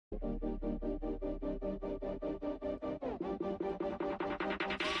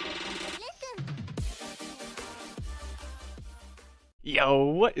Yo,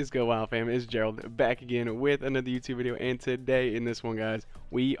 what is going on, fam? It's Gerald back again with another YouTube video, and today in this one, guys,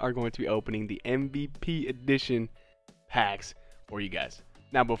 we are going to be opening the MVP edition packs for you guys.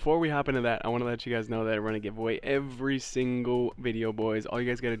 Now, before we hop into that, I want to let you guys know that I run a giveaway every single video, boys. All you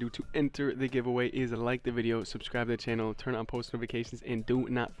guys got to do to enter the giveaway is like the video, subscribe to the channel, turn on post notifications, and do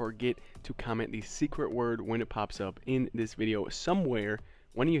not forget to comment the secret word when it pops up in this video somewhere.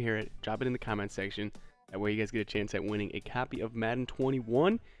 When you hear it, drop it in the comment section. That way you guys get a chance at winning a copy of Madden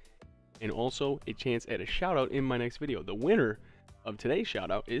 21 and also a chance at a shout out in my next video. The winner of today's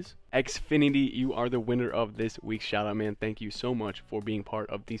shout out is Xfinity. You are the winner of this week's shout out, man. Thank you so much for being part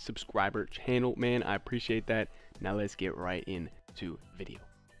of the subscriber channel, man. I appreciate that. Now let's get right into video.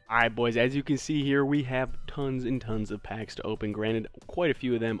 Alright, boys, as you can see here, we have tons and tons of packs to open. Granted, quite a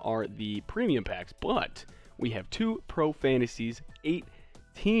few of them are the premium packs, but we have 2 Pro Fantasies,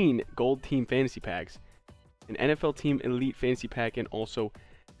 18 Gold Team Fantasy packs, an NFL Team Elite Fantasy Pack, and also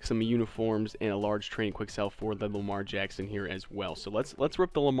some uniforms and a large training quick sell for the Lamar Jackson here as well. So let's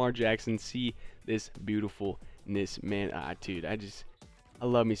rip the Lamar Jackson, see this beautifulness, man. Dude, I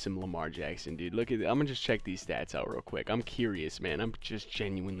love me some Lamar Jackson, dude. Look at it. I'm gonna just check these stats out real quick. I'm curious, man. I'm just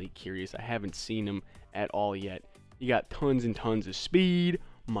genuinely curious. I haven't seen him at all yet. You got tons and tons of speed.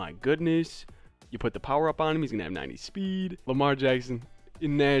 My goodness. You put the power up on him, he's gonna have 90 speed. Lamar Jackson,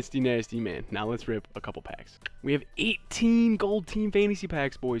 nasty man. Now let's rip a couple packs. We have 18 Gold Team Fantasy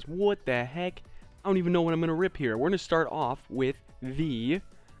packs, boys. What the heck? I don't even know what I'm gonna rip here. We're gonna start off with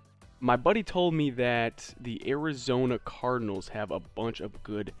my buddy told me that the Arizona Cardinals have a bunch of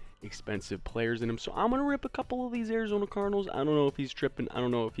good expensive players in them, so I'm gonna rip a couple of these Arizona Cardinals. I don't know if he's tripping, I don't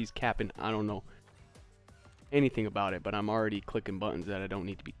know if he's capping, I don't know anything about it, but I'm already clicking buttons that I don't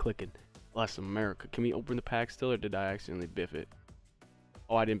need to be clicking. Bless America. Can we open the pack still, or did I accidentally biff it?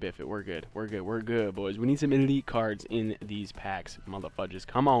 Oh, I didn't biff it. We're good. We're good. We're good, boys. We need some elite cards in these packs, motherfudges.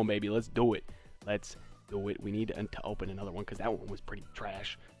 Come on, baby. Let's do it. Let's do it. We need to open another one because that one was pretty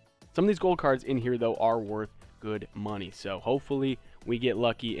trash. Some of these gold cards in here, though, are worth good money. So hopefully we get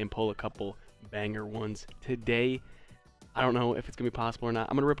lucky and pull a couple banger ones today. I don't know if it's going to be possible or not.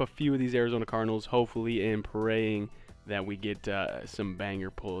 I'm going to rip a few of these Arizona Cardinals, hopefully, and praying that we get some banger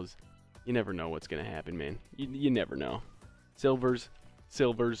pulls. You never know what's going to happen, man. You never know.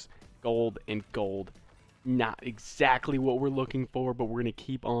 Silvers, gold, and gold. Not exactly what we're looking for, but we're going to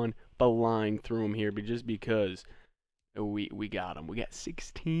keep on beeline through them here, but just because we got them. We got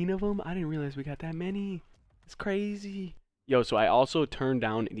 16 of them. I didn't realize we got that many. It's crazy. Yo, so I also turned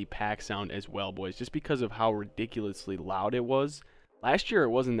down the pack sound as well, boys, just because of how ridiculously loud it was. Last year it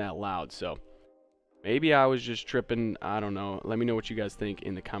wasn't that loud, so maybe I was just tripping. I don't know. Let me know what you guys think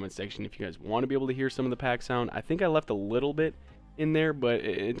in the comment section if you guys want to be able to hear some of the pack sound. I think I left a little bit in there, but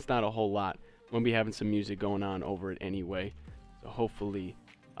it's not a whole lot. I'm gonna be having some music going on over it anyway, so hopefully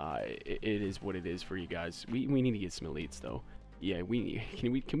it is what it is for you guys. We need to get some elites though. Yeah,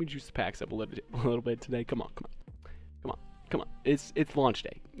 can we juice the packs up a little bit today? Come on. It's launch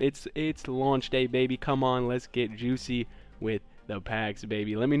day. It's launch day, baby. Come on, let's get juicy with the packs,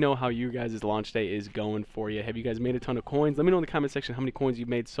 baby. Let me know how you guys' launch day is going for you. Have you guys made a ton of coins? Let me know in the comment section how many coins you've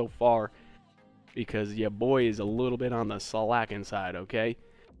made so far, because your boy is a little bit on the slacking side, okay?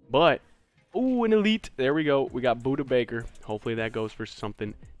 But, ooh, an elite. There we go. We got Buda Baker. Hopefully that goes for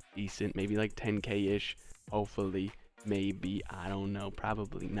something decent, maybe like 10K-ish. Hopefully, maybe. I don't know.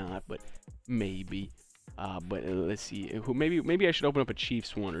 Probably not, but maybe. But let's see. Maybe I should open up a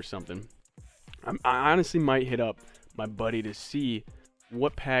Chiefs one or something. I honestly might hit up my buddy to see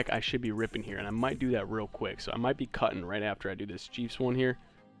what pack I should be ripping here, and I might do that real quick. So I might be cutting right after I do this Chiefs one here.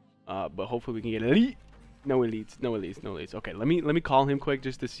 But hopefully we can get elite. No elites. Okay, let me call him quick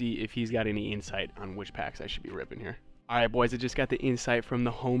just to see if he's got any insight on which packs I should be ripping here. Alright, boys, I just got the insight from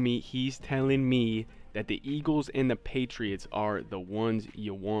the homie. He's telling me that the Eagles and the Patriots are the ones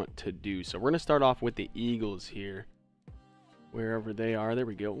you want to do. So we're gonna start off with the Eagles here. Wherever they are, there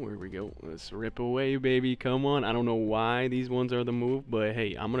we go. Let's rip away, baby. Come on. I don't know why these ones are the move, but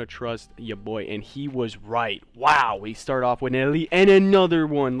hey, I'm gonna trust your boy, and he was right. Wow, we start off with an elite and another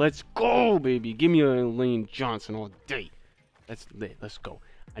one. Let's go, baby. Give me a Lane Johnson all day. That's lit. Let's go.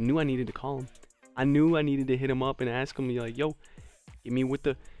 I knew I needed to call him. I knew I needed to hit him up and ask him, like, yo, hit me with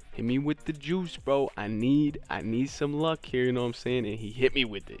the juice, bro. I need some luck here, you know what I'm saying? And he hit me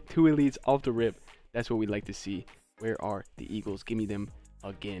with it. 2 elites off the rip. That's what we like to see. Where are the Eagles? Give me them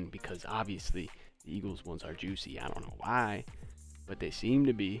again, because obviously the Eagles ones are juicy. I don't know why, but they seem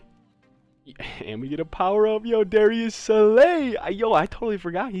to be. And we get a power up. Yo, Darius Slay. Yo, I totally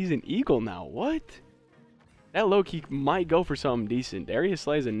forgot he's an Eagle now. What? That low-key might go for something decent. Darius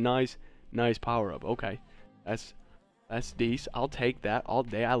Slay is a nice power up. Okay, that's That's decent. I'll take that all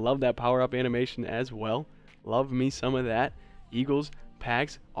day. I love that power-up animation as well. Love me some of that. Eagles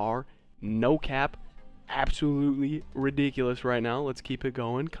packs are no cap. Absolutely ridiculous right now. Let's keep it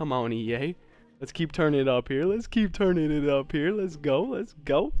going. Come on, EA. Let's keep turning it up here. Let's keep turning it up here. Let's go. Let's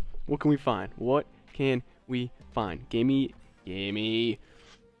go. What can we find? What can we find? Gimme. Gimme.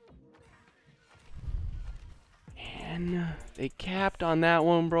 And they capped on that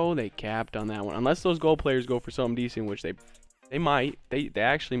one, bro. They capped on that one. Unless those gold players go for something decent, which they might. They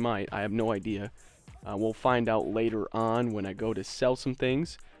actually might. I have no idea. We'll find out later on when I go to sell some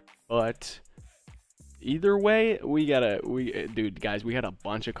things. But either way, dude, guys, we had a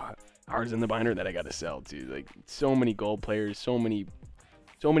bunch of cards in the binder that I gotta sell too. Like so many gold players, so many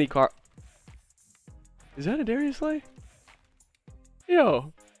cards. Is that a Darius Slay?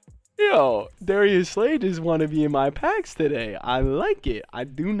 Yo, Darius Slay just want to be in my packs today. I like it. I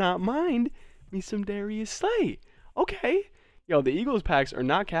do not mind me some Darius Slay. Okay. Yo, the Eagles packs are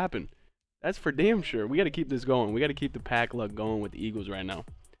not capping. That's for damn sure. We got to keep this going. We got to keep the pack luck going with the Eagles right now.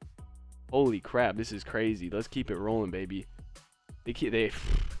 Holy crap, this is crazy. Let's keep it rolling, baby.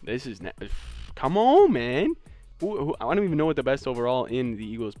 This is come on, man. I don't even know what the best overall in the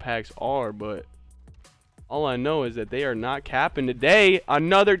Eagles packs are, but all I know is that they are not capping today.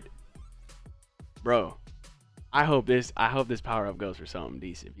 Another, bro. I hope this power up goes for something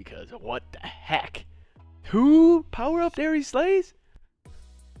decent, because what the heck? 2 power up Darius Slays?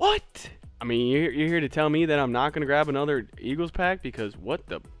 What? I mean, you're here to tell me that I'm not gonna grab another Eagles pack, because what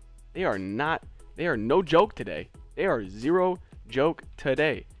the? They are no joke today. They are zero joke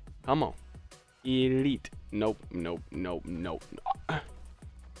today. Come on. Elite. Nope.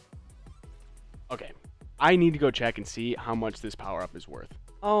 Okay. I need to go check and see how much this power up is worth.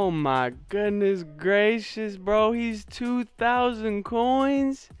 Oh my goodness gracious, bro. He's 2,000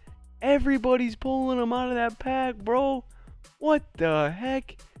 coins. Everybody's pulling him out of that pack, bro. What the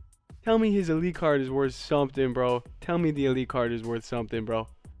heck? Tell me his elite card is worth something, bro. Tell me the elite card is worth something, bro.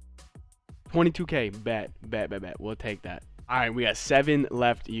 22K. Bet. We'll take that. All right, we got 7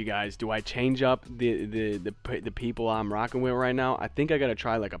 left, you guys. Do I change up the people I'm rocking with right now? I think I gotta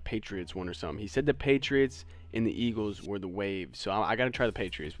try like a Patriots one or something. He said the Patriots and the Eagles were the wave, so I gotta try the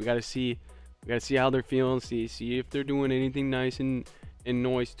Patriots. We gotta see how they're feeling. See if they're doing anything nice and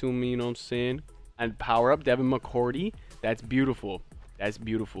nice to me. You know what I'm saying? And power up Devin McCourty. That's beautiful. That's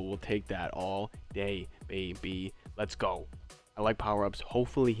beautiful. We'll take that all day, baby. Let's go. I like power ups.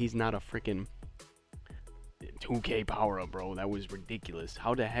 Hopefully he's not a freaking 2K power up, bro. That was ridiculous.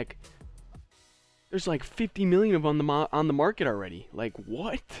 How the heck? There's like 50 million of them on the market already. Like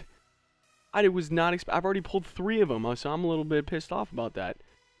what? I was not. I've already pulled 3 of them, so I'm a little bit pissed off about that.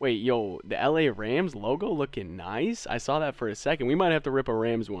 Wait, yo, the LA Rams logo looking nice. I saw that for a second. We might have to rip a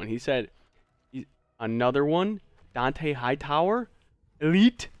Rams one. He said another one. Dante Hightower,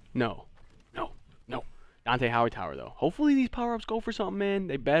 elite. No. Dante Hightower though. Hopefully these power ups go for something, man.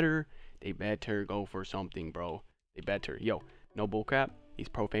 They better go for something, bro. They better. Yo, no bullcrap. These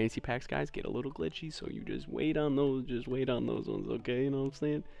pro fantasy packs, guys, get a little glitchy, so you just wait on those. Just wait on those ones, okay? You know what I'm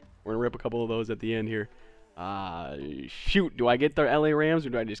saying? We're gonna rip a couple of those at the end here. Shoot, do I get the LA Rams or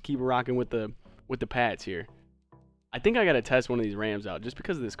do I just keep rocking with the Pats here? I think I gotta test one of these Rams out just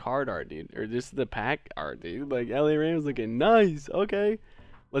because of this card art, dude, or just the pack art, dude. Like LA Rams looking nice. Okay,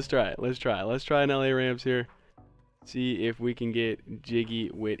 let's try it. Let's try an LA Rams here. See if we can get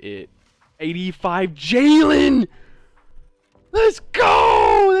jiggy with it. 85 Jalen. Let's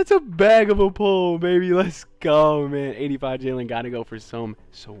go. That's a bag of a pull, baby. Let's go, man. 85 Jalen gotta go for some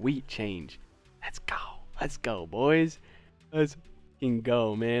sweet change. Let's go. Let's go, boys. Let's fucking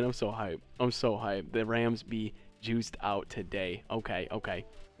go, man. I'm so hyped. I'm so hyped. The Rams be juiced out today. Okay.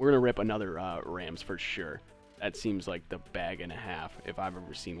 We're gonna rip another Rams for sure. That seems like the bag and a half if I've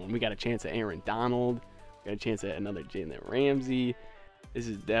ever seen one. We got a chance at Aaron Donald. Got a chance at another Jalen Ramsey. This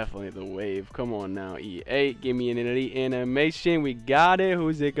is definitely the wave. Come on now, EA. Give me an elite animation. We got it.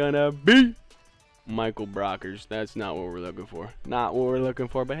 Who's it gonna be? Michael Brockers. That's not what we're looking for. Not what we're looking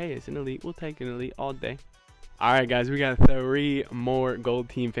for. But hey, it's an elite. We'll take an elite all day. All right, guys. We got 3 more gold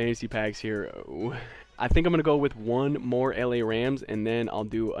team fantasy packs here. I think I'm going to go with 1 more LA Rams, and then I'll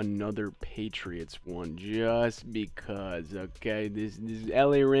do another Patriots one just because, okay? This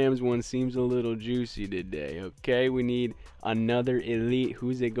LA Rams one seems a little juicy today, okay? We need another elite.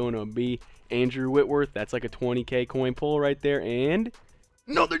 Who's it going to be? Andrew Whitworth. That's like a 20K coin pull right there. And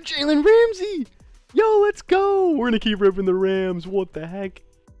another Jalen Ramsey. Yo, let's go. We're going to keep ripping the Rams. What the heck?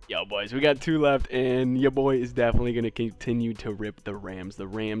 Yo, boys, we got 2 left, and your boy is definitely going to continue to rip the Rams. The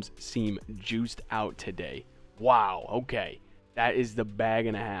Rams seem juiced out today. Wow, okay. That is the bag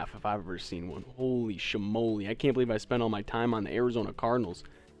and a half if I've ever seen one. Holy shamoly. I can't believe I spent all my time on the Arizona Cardinals.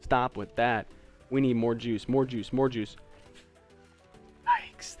 Stop with that. We need more juice, more juice, more juice.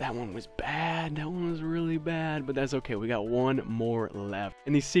 Yikes, that one was bad. That one was really bad, but that's okay. We got one more left.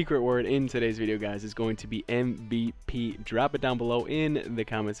 And the secret word in today's video, guys, is going to be MVP. Drop it down below in the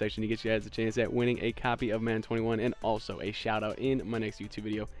comment section to get you guys a chance at winning a copy of Madden 21 and also a shout out in my next YouTube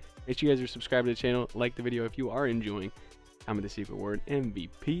video. Make sure you guys are subscribed to the channel, like the video if you are enjoying. Comment the secret word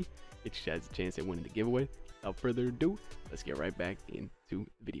MVP. Get you guys a chance at winning the giveaway. Without further ado, let's get right back into the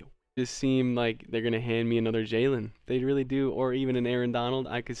video. Just seem like they're gonna hand me another Jalen. They really do, or even an Aaron Donald.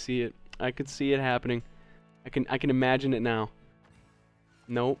 I could see it. I could see it happening. I can imagine it now.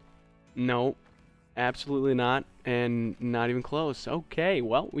 Nope. Nope. Absolutely not. And not even close. Okay,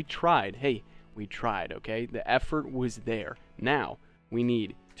 well, we tried. Hey, we tried, okay? The effort was there. Now, we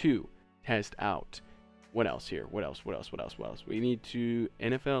need to test out. What else here? What else? What else? What else? What else? We need to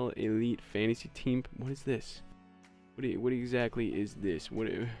NFL Elite Fantasy Team. What is this? What exactly is this? What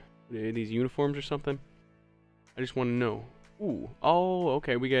are these uniforms or something? I just want to know. Ooh. Oh,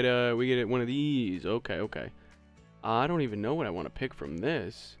 okay. We get one of these. Okay, okay. I don't even know what I want to pick from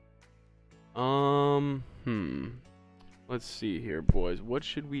this. Let's see here, boys. What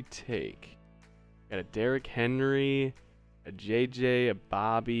should we take? Got a Derrick Henry, a JJ, a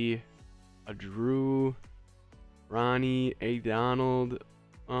Bobby, a Drew, Ronnie, a Donald.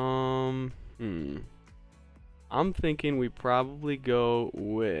 I'm thinking we probably go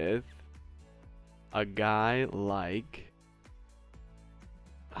with a guy like,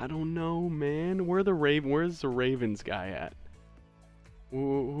 I don't know, man. Where's the Ravens guy at?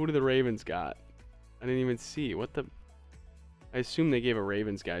 Who do the Ravens got? I didn't even see. What the? I assume they gave a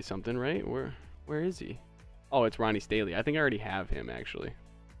Ravens guy something, right? Where is he? Oh, it's Ronnie Staley. I think I already have him, actually.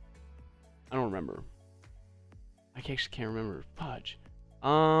 I don't remember. I actually can't remember. Fudge.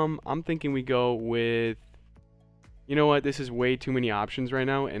 I'm thinking we go with, you know what? This is way too many options right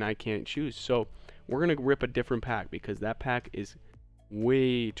now, and I can't choose. So we're gonna rip a different pack because that pack is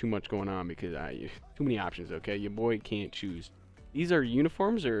way too much going on because too many options. Okay, your boy can't choose. These are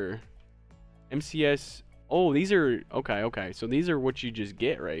uniforms or MCS. Oh, these are okay. Okay, so these are what you just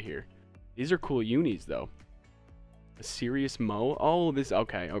get right here. These are cool unis though. A serious Mo. Oh, this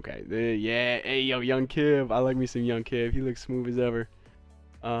okay. Okay. Yeah. Hey, yo, Young Kiv. I like me some Young Kiv. He looks smooth as ever.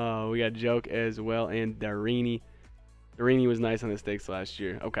 We got Joke as well and Darini. Darini was nice on the stakes last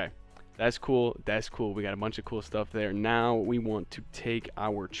year. Okay, that's cool. That's cool. We got a bunch of cool stuff there. Now we want to take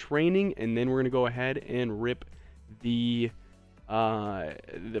our training, and then we're gonna go ahead and rip the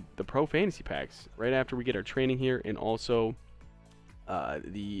pro fantasy packs right after we get our training here, and also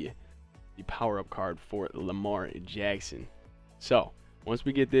the power up card for Lamar Jackson. So once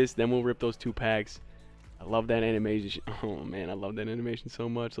we get this, then we'll rip those two packs. I love that animation. Oh man, I love that animation so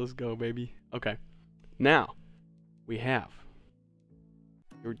much. Let's go, baby. Okay, now we have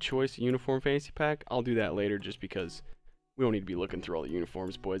your choice uniform fantasy pack. I'll do that later just because we don't need to be looking through all the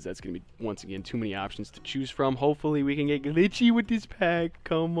uniforms, boys. That's going to be, once again, too many options to choose from. Hopefully we can get glitchy with this pack.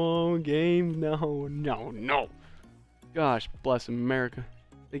 Come on, game. No, no, no. Gosh, bless America.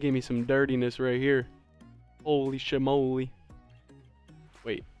 They gave me some dirtiness right here. Holy shamoly.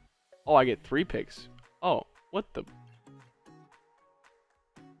 Wait. Oh, I get 3 picks. Oh, what the?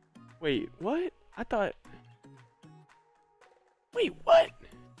 Wait, what? I thought... Wait, what?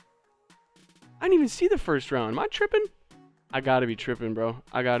 I didn't even see the first round. Am I tripping? I gotta be tripping, bro.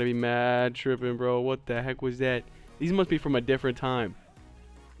 I gotta be mad tripping, bro. What the heck was that? These must be from a different time.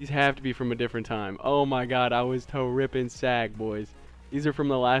 These have to be from a different time. Oh my god, I was toe ripping sag, boys. These are from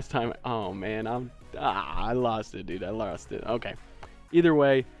the last time. Oh man, I lost it, dude. I lost it. Okay. Either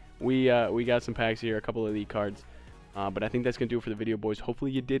way, we got some packs here, a couple of elite cards. But I think that's gonna do it for the video, boys.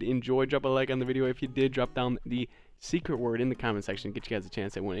 Hopefully you did enjoy. Drop a like on the video. If you did, drop down the secret word in the comment section. Get you guys a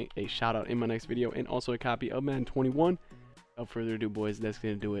chance at winning a shout out in my next video and also a copy of Madden 21. Without further ado, boys, that's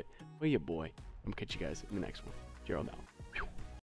gonna do it for your boy. I'm gonna catch you guys in the next one. Gerald out.